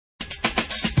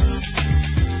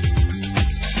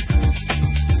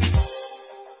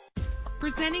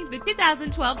Presenting the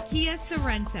 2012 Kia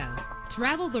Sorento.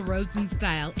 Travel the roads in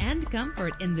style and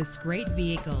comfort in this great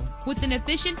vehicle. With an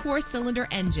efficient 4-cylinder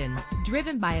engine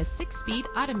driven by a 6-speed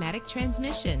automatic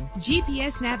transmission,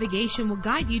 GPS navigation will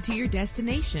guide you to your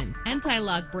destination.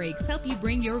 Anti-lock brakes help you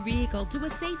bring your vehicle to a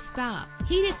safe stop.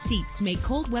 Heated seats make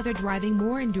cold weather driving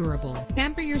more endurable.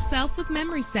 Pamper yourself with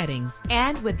memory settings.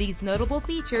 And with these notable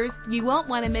features, you won't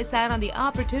want to miss out on the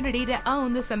opportunity to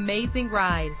own this amazing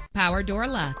ride. Power door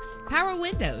locks, power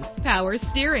windows, power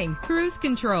steering, cruise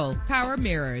control, power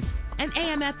mirrors, an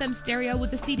AM/FM stereo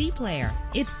with a CD player.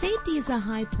 If safety is a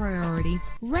high priority,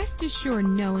 rest assured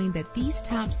knowing that these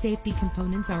top safety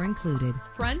components are included.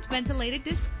 Front ventilated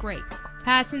disc brakes,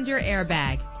 passenger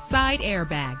airbag, side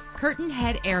airbag, curtain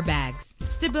head airbags,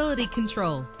 stability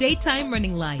control, daytime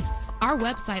running lights. Our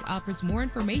website offers more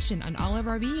information on all of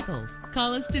our vehicles.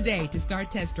 Call us today to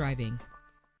start test driving.